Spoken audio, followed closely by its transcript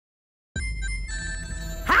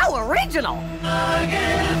So original!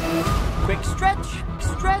 Quick stretch,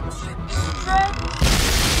 stretch,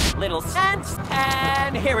 stretch. Little sense,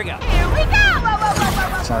 and here we go. Here we go! Whoa, whoa, whoa,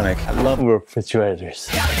 whoa, whoa. Sonic, I love refrigerators.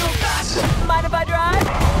 Gotta go fast. Mind if I drive?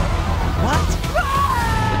 What?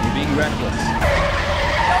 Run! You're being reckless.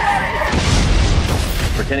 Don't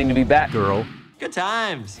worry. Pretending to be Batgirl. Good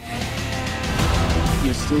times.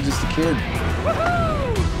 You're still just a kid.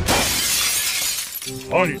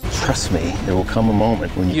 Trust me, there will come a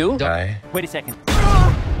moment when you die. Wait a second.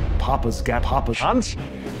 Papa's got Papa's hunch.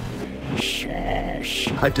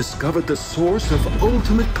 I've discovered the source of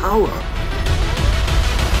ultimate power.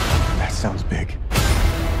 That sounds big.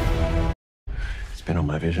 It's been on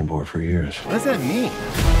my vision board for years. What does that mean?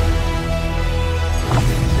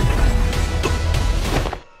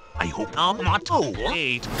 I hope I'm not too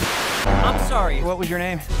late. I'm sorry. What was your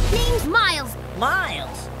name? Name's Miles.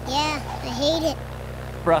 Miles. Yeah, I hate it.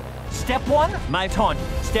 Bruh, step one, my taunt.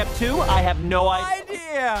 Step two, I have no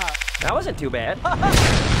idea. That wasn't too bad.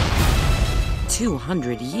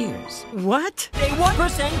 200 years. What? A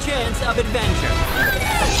 1% chance of adventure.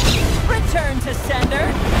 Return to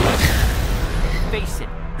sender. Face it,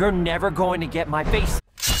 you're never going to get my face.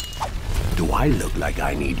 Do I look like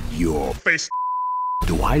I need your face?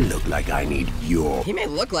 Do I look like I need your... He may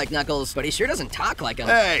look like Knuckles, but he sure doesn't talk like him.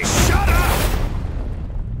 Hey, shut up!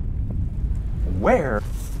 Where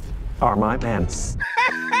are my pants?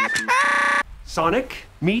 Sonic,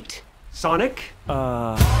 meet Sonic.